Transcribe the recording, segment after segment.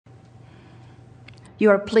You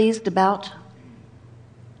are pleased about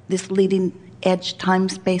this leading edge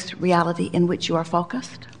time-space reality in which you are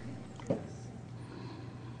focused?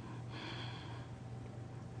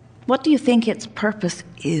 What do you think its purpose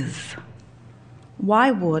is? Why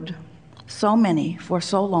would so many for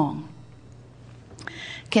so long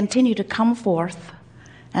continue to come forth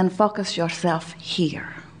and focus yourself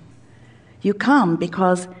here? You come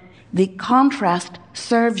because the contrast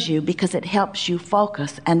serves you, because it helps you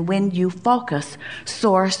focus, and when you focus,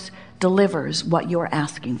 Source delivers what you're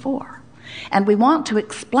asking for. And we want to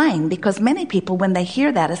explain, because many people, when they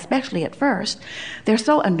hear that, especially at first, they're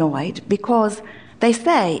so annoyed because they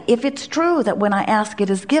say, if it's true that when I ask it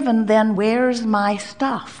is given, then where's my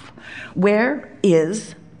stuff? Where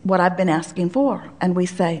is what I've been asking for? And we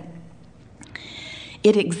say,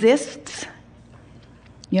 it exists.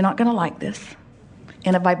 You're not going to like this.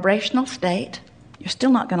 In a vibrational state, you're still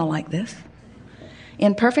not going to like this.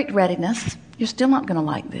 In perfect readiness, you're still not going to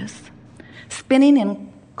like this. Spinning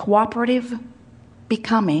in cooperative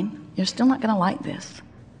becoming, you're still not going to like this,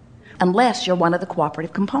 unless you're one of the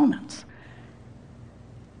cooperative components.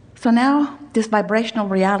 So now this vibrational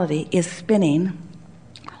reality is spinning.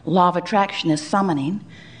 Law of attraction is summoning.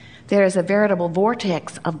 There is a veritable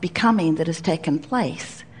vortex of becoming that has taken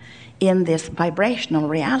place in this vibrational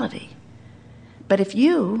reality. But if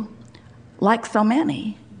you, like so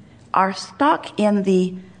many, are stuck in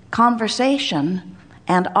the conversation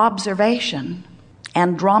and observation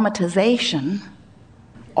and dramatization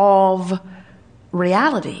of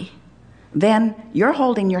reality, then you're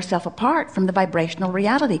holding yourself apart from the vibrational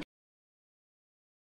reality.